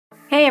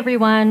Hey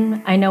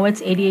everyone, I know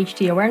it's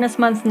ADHD Awareness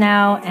Month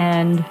now,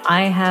 and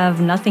I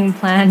have nothing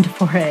planned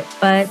for it,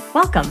 but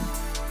welcome.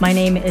 My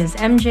name is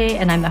MJ,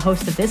 and I'm the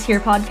host of this here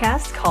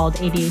podcast called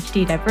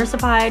ADHD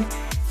Diversified,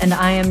 and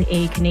I am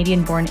a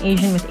Canadian-born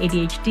Asian with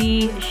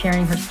ADHD,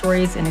 sharing her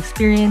stories and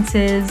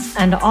experiences,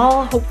 and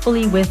all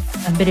hopefully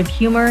with a bit of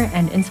humor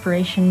and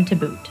inspiration to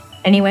boot.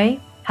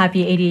 Anyway,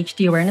 happy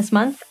ADHD Awareness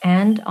Month,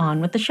 and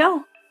on with the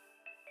show.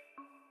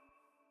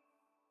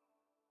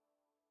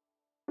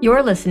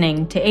 You're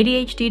listening to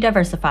ADHD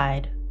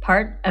Diversified,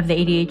 part of the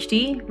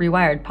ADHD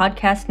Rewired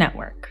podcast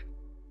network.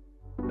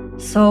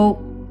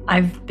 So,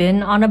 I've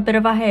been on a bit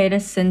of a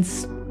hiatus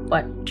since,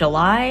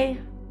 July?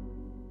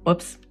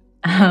 Whoops.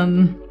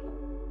 But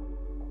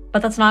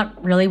that's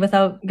not really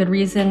without good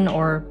reason,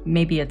 or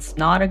maybe it's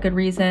not a good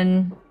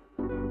reason.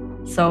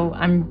 So,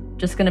 I'm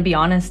just gonna be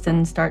honest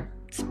and start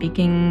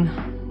speaking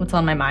what's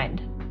on my mind.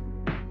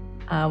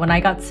 When I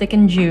got sick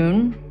in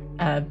June,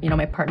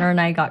 my partner and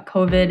I got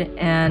COVID,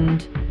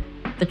 and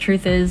the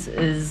truth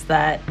is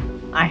that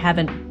I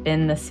haven't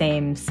been the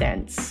same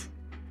since.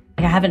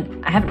 I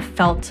haven't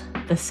felt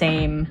the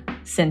same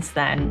since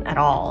then at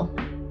all.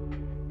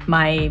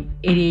 My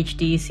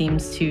ADHD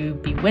seems to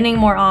be winning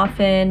more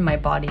often. My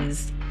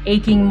body's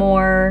aching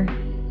more.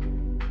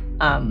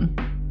 And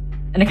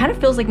it kind of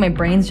feels like my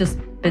brain's just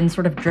been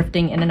sort of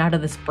drifting in and out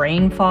of this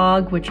brain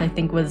fog, which I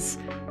think was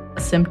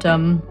a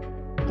symptom,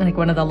 like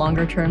one of the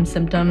longer term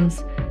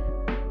symptoms.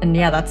 And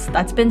yeah,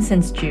 that's been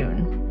since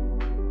June.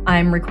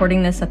 I'm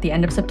recording this at the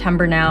end of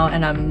September now,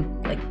 and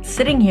I'm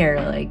sitting here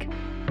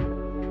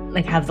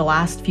have the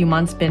last few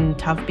months been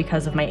tough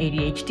because of my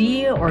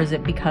ADHD, or is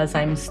it because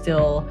I'm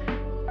still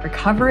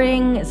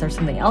recovering? Is there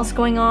something else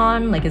going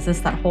on? Is this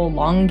that whole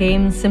long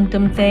game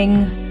symptom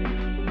thing?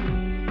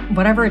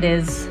 Whatever it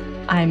is,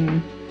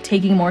 I'm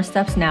taking more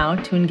steps now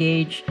to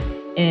engage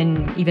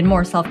in even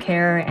more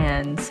self-care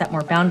and set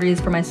more boundaries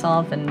for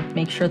myself and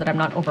make sure that I'm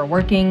not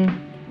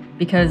overworking.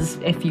 Because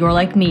if you're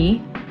like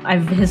me,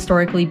 I've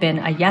historically been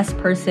a yes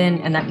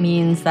person, and that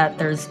means that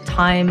there's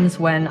times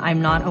when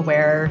I'm not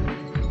aware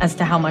as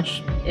to how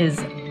much is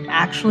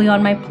actually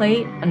on my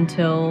plate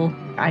until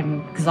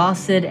I'm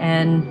exhausted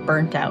and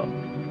burnt out.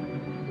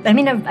 I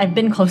mean, I've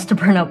been close to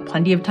burnout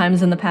plenty of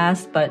times in the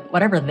past, but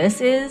whatever this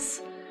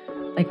is,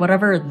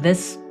 whatever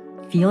this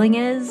feeling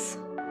is,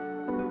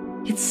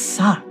 it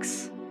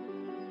sucks.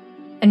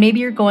 And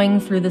maybe you're going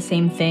through the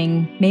same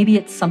thing. Maybe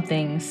it's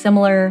something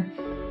similar.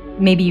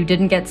 Maybe you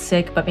didn't get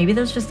sick, but maybe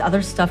there's just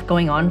other stuff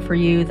going on for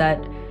you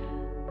that,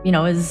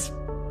 is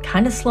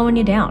kind of slowing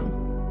you down.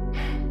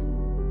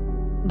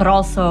 But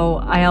also,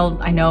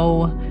 I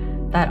know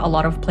that a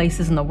lot of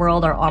places in the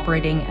world are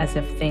operating as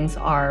if things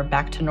are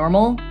back to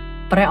normal.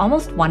 But I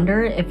almost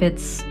wonder if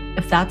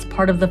that's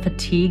part of the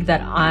fatigue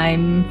that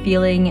I'm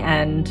feeling.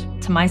 And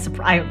to my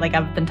surprise,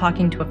 I've been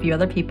talking to a few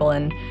other people,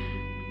 and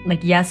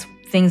yes,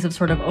 things have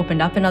sort of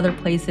opened up in other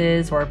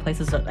places, or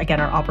places that, again,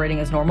 are operating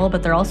as normal,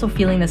 but they're also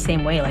feeling the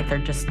same way, they're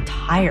just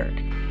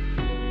tired.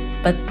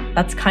 But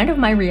that's kind of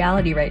my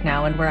reality right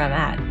now and where I'm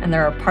at. And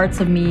there are parts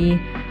of me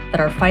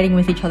that are fighting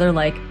with each other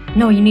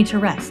no, you need to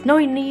rest. No,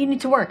 you need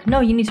to work. No,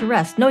 you need to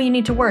rest. No, you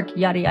need to work.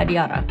 Yada, yada,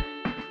 yada.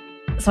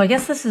 So I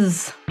guess this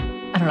is,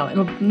 I don't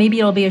know, maybe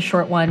it'll be a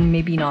short one,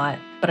 maybe not.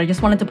 But I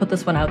just wanted to put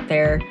this one out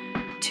there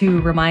to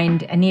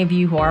remind any of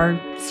you who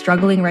are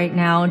struggling right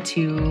now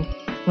to,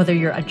 whether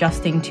you're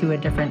adjusting to a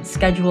different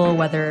schedule,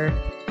 whether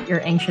you're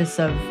anxious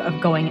of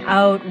going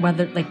out,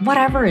 whether,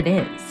 whatever it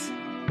is,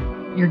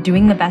 you're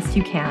doing the best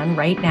you can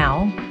right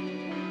now,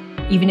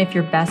 even if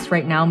your best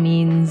right now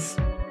means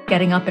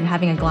getting up and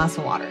having a glass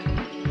of water.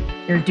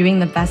 You're doing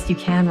the best you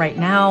can right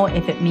now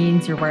if it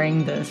means you're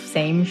wearing the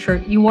same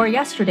shirt you wore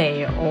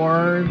yesterday,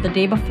 or the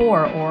day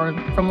before, or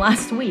from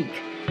last week.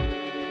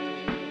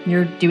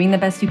 You're doing the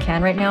best you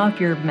can right now if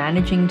you're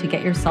managing to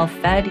get yourself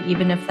fed,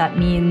 even if that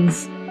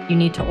means you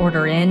need to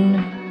order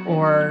in,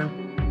 or,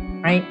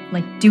 right?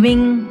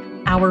 Doing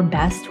our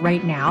best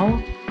right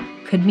now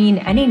could mean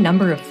any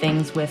number of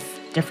things with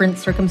different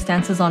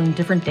circumstances on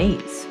different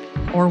days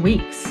or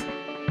weeks.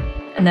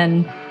 And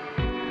then,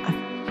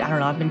 I don't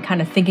know, I've been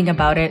kind of thinking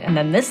about it, and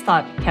then this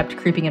thought kept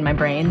creeping in my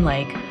brain,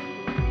 I've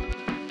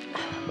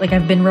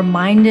been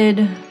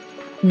reminded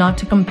not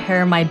to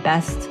compare my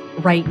best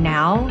right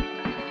now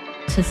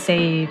to,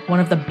 say, one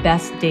of the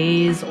best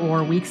days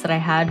or weeks that I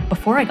had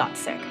before I got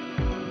sick.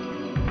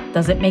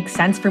 Does it make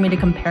sense for me to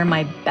compare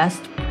my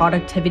best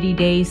productivity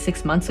day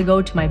 6 months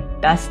ago to my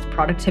best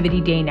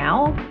productivity day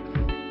now?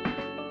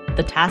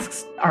 The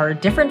tasks are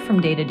different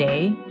from day to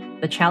day.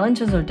 The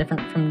challenges are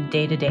different from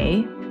day to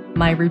day.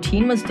 My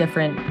routine was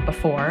different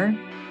before.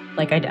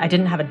 I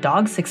didn't have a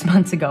dog 6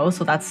 months ago,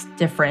 so that's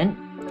different.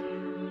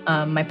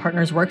 My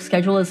partner's work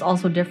schedule is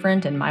also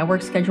different, and my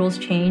work schedule has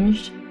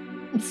changed.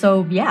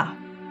 So yeah,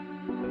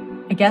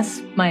 I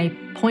guess my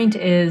point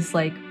is,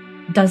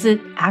 does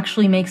it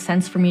actually make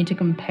sense for me to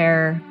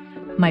compare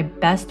my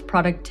best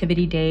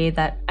productivity day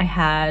that I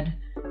had,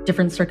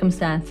 different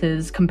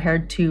circumstances,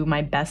 compared to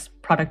my best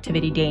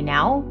productivity day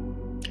now?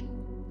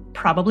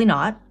 Probably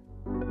not.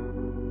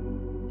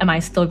 Am I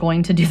still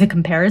going to do the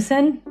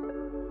comparison?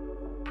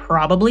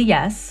 Probably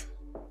yes.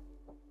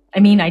 I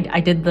mean, I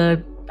did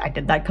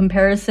that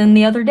comparison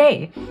the other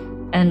day,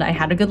 and I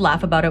had a good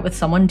laugh about it with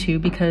someone too,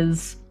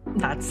 because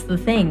that's the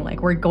thing.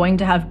 Like, we're going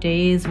to have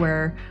days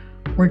where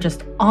we're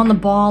just on the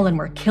ball and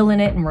we're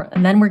killing it,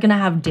 and then we're gonna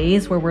have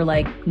days where we're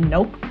like,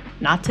 nope,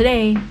 not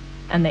today,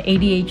 and the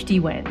ADHD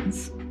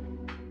wins.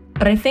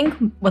 But I think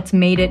what's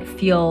made it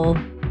feel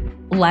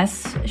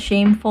less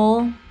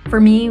shameful for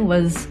me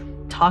was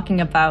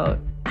talking about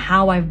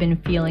how I've been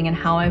feeling and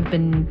how I've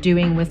been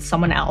doing with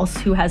someone else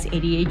who has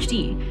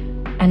ADHD.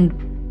 And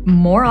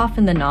more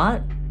often than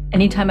not,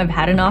 anytime I've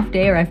had an off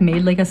day or I've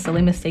made like a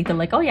silly mistake, they're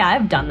like, oh yeah,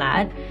 I've done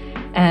that.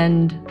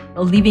 And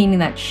alleviating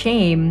that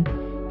shame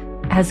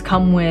has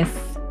come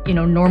with,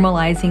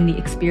 normalizing the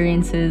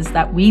experiences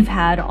that we've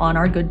had on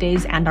our good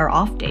days and our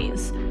off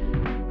days.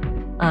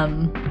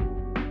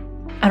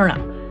 I don't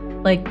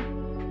know. Like,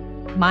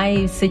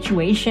 my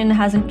situation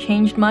hasn't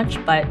changed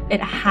much, but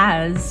it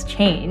has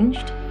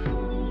changed.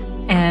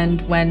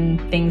 And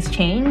when things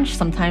change,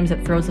 sometimes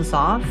it throws us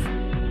off.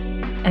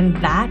 And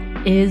that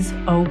is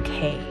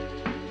okay.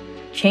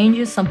 Change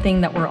is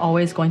something that we're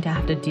always going to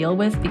have to deal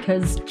with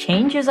because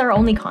change is our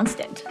only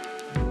constant.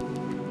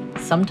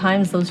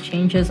 Sometimes those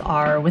changes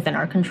are within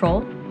our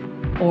control,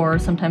 or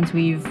sometimes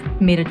we've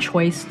made a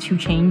choice to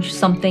change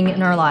something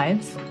in our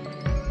lives.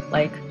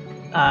 Like,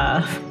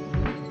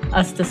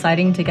 us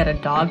deciding to get a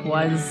dog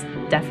was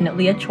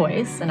definitely a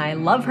choice, and I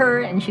love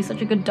her, and she's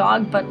such a good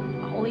dog, but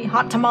holy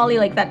hot tamale,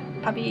 like that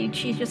puppy,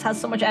 she just has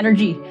so much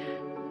energy.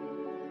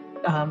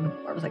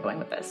 Where was I going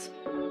with this?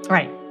 All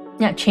right.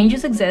 Yeah,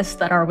 changes exist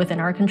that are within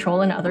our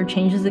control, and other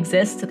changes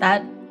exist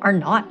that are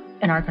not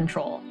in our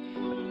control.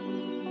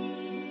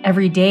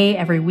 Every day,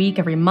 every week,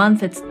 every month,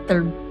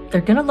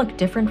 they're gonna look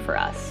different for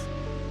us.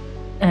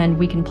 And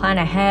we can plan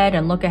ahead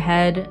and look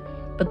ahead,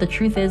 but the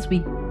truth is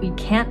we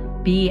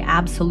can't be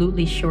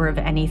absolutely sure of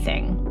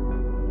anything.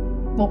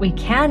 What we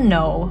can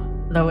know,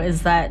 though,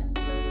 is that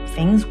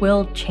things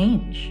will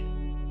change.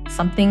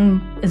 Something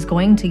is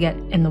going to get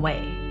in the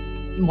way.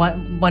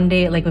 One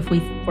day, like if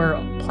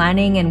we're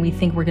planning and we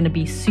think we're going to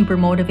be super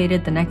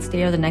motivated the next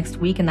day or the next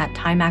week, and that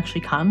time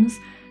actually comes,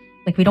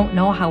 like we don't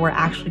know how we're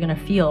actually going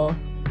to feel,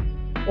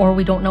 or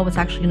we don't know what's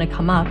actually going to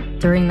come up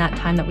during that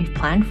time that we've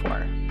planned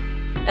for.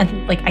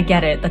 And like, I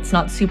get it. That's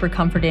not super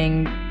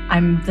comforting.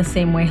 I'm the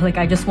same way. Like,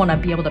 I just want to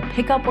be able to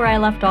pick up where I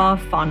left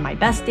off on my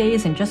best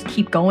days and just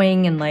keep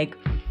going and like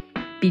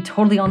be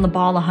totally on the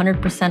ball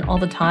 100% all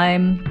the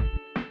time.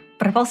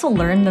 But I've also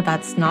learned that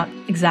that's not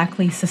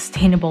exactly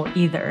sustainable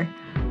either.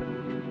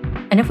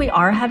 And if we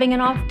are having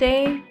an off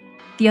day,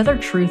 the other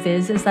truth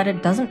is that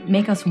it doesn't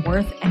make us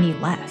worth any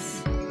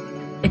less.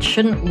 It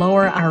shouldn't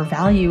lower our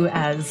value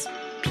as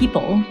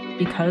people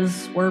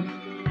because we're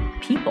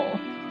people.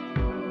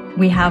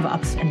 We have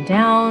ups and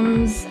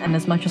downs, and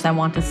as much as I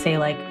want to say,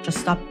 like, just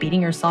stop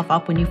beating yourself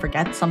up when you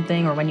forget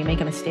something or when you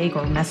make a mistake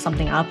or mess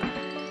something up,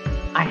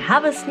 I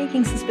have a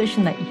sneaking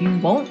suspicion that you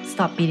won't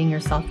stop beating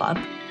yourself up,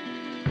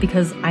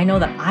 because I know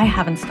that I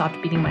haven't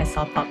stopped beating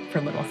myself up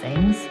for little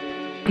things,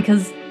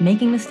 because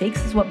making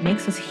mistakes is what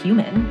makes us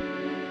human.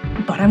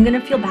 But I'm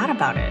gonna feel bad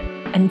about it,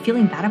 and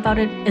feeling bad about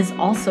it is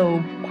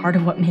also part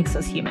of what makes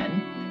us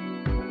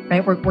human,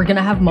 right? We're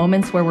gonna have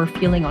moments where we're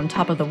feeling on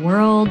top of the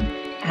world,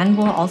 and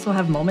we'll also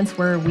have moments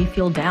where we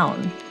feel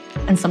down.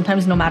 And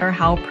sometimes no matter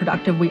how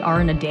productive we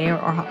are in a day or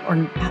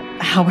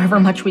however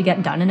much we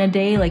get done in a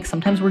day, like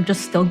sometimes we're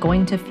just still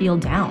going to feel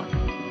down.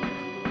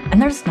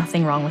 And there's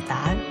nothing wrong with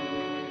that.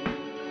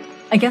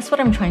 I guess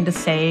what I'm trying to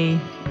say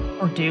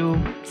or do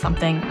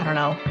something, I don't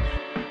know.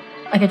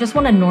 Like, I just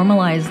want to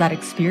normalize that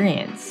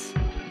experience,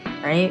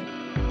 right?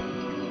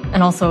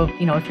 And also,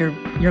 if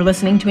you're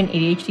listening to an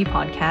ADHD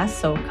podcast,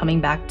 so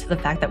coming back to the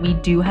fact that we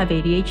do have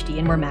ADHD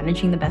and we're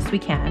managing the best we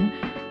can,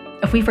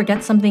 if we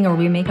forget something or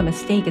we make a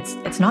mistake,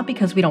 it's not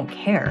because we don't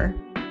care.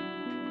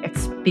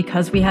 It's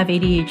because we have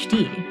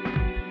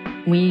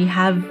ADHD. We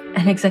have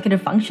an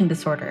executive function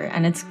disorder,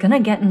 and it's gonna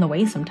get in the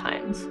way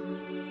sometimes.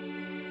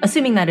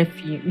 Assuming that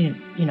if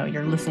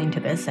you're listening to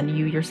this and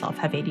you yourself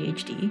have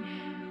ADHD,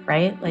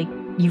 right? Like,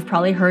 you've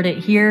probably heard it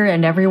here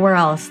and everywhere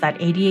else that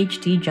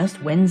ADHD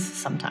just wins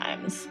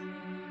sometimes.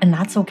 And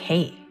that's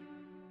okay.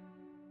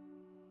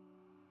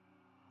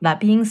 That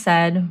being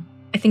said,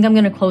 I think I'm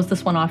going to close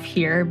this one off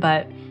here,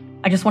 but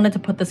I just wanted to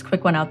put this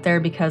quick one out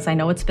there because I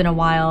know it's been a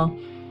while,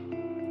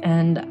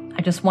 and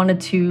I just wanted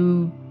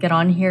to get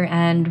on here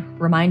and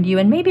remind you,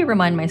 and maybe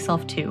remind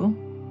myself too,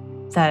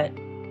 that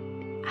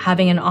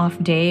having an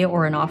off day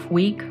or an off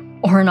week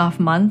or an off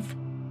month,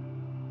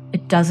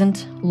 it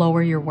doesn't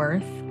lower your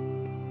worth.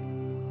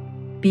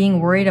 Being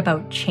worried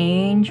about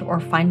change or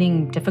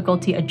finding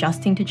difficulty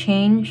adjusting to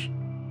change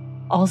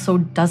also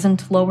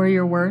doesn't lower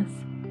your worth.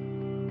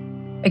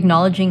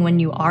 Acknowledging when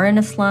you are in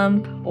a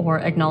slump, or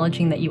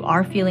acknowledging that you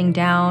are feeling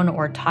down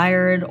or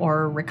tired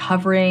or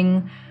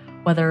recovering,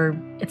 whether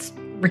it's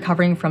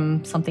recovering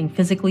from something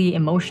physically,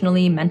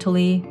 emotionally,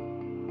 mentally,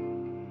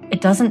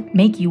 it doesn't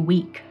make you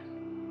weak.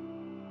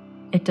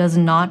 It does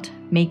not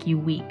make you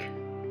weak.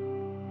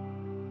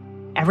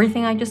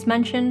 everything I just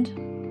mentioned,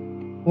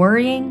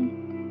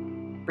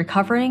 worrying,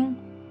 recovering,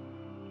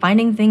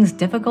 finding things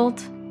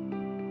difficult,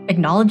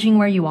 acknowledging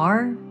where you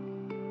are,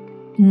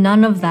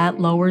 none of that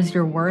lowers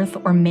your worth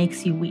or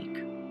makes you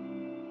weak.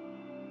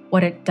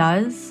 What it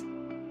does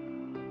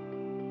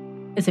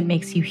is it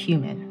makes you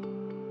human.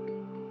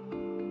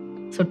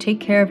 So take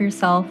care of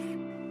yourself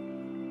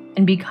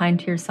and be kind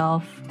to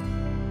yourself.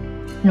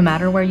 No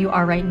matter where you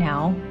are right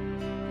now,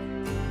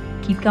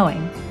 keep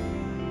going.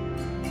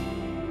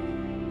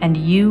 And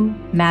you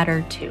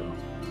matter too.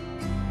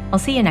 I'll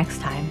see you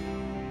next time.